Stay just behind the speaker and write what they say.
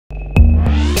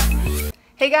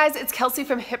Hey guys, it's Kelsey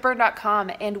from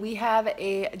Hiitburn.com, and we have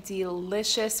a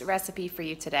delicious recipe for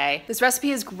you today. This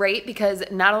recipe is great because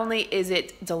not only is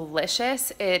it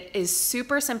delicious, it is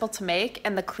super simple to make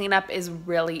and the cleanup is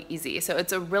really easy. So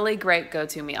it's a really great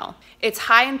go-to meal. It's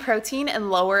high in protein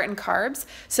and lower in carbs,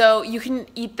 so you can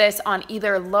eat this on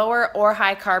either lower or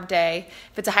high carb day.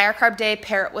 If it's a higher carb day,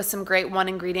 pair it with some great one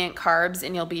ingredient carbs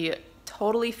and you'll be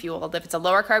totally fueled. If it's a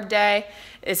lower carb day,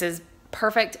 this is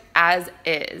perfect as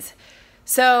is.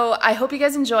 So I hope you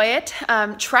guys enjoy it.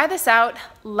 Try this out.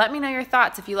 Let me know your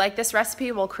thoughts. If you like this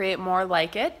recipe, we'll create more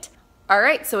like it. All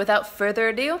right, so without further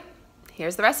ado,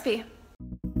 here's the recipe.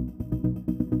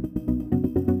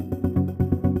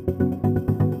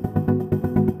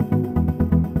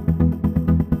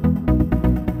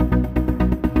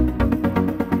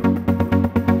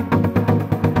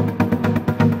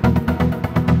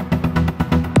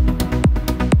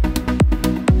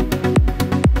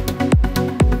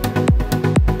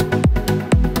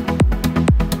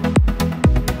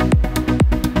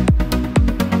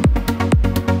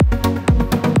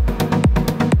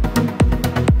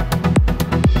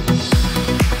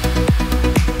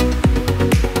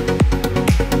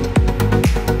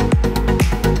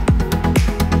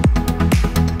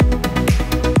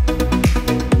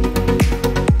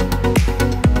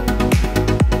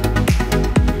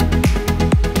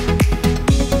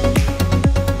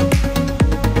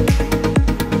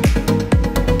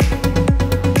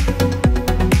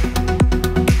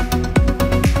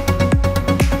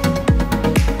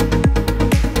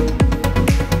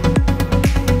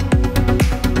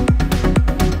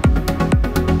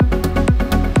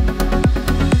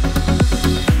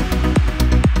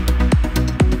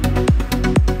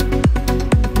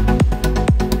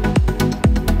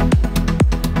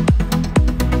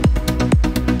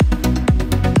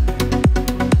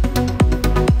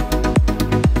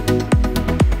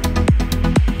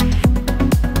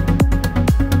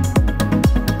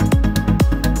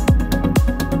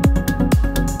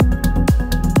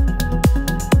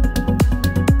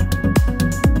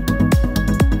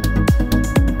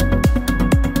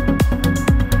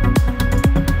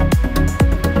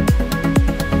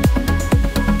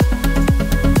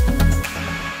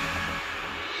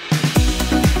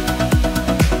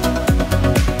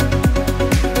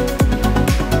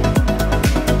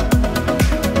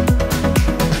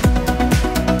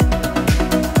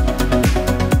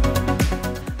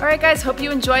 All right guys, hope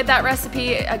you enjoyed that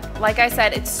recipe. Like I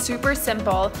said, it's super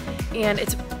simple and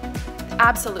it's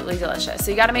absolutely delicious. So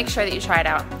you gotta make sure that you try it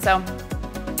out. So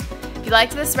if you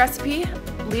liked this recipe,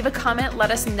 leave a comment,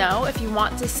 let us know. If you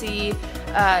want to see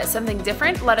something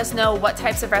different, let us know what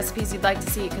types of recipes you'd like to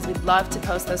see because we'd love to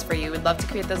post those for you. We'd love to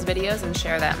create those videos and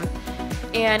share them.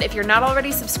 And if you're not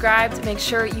already subscribed, make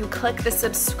sure you click the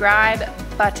subscribe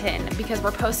button because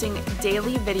we're posting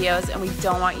daily videos and we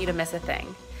don't want you to miss a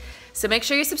thing. So make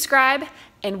sure you subscribe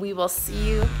and we will see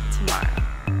you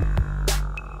tomorrow.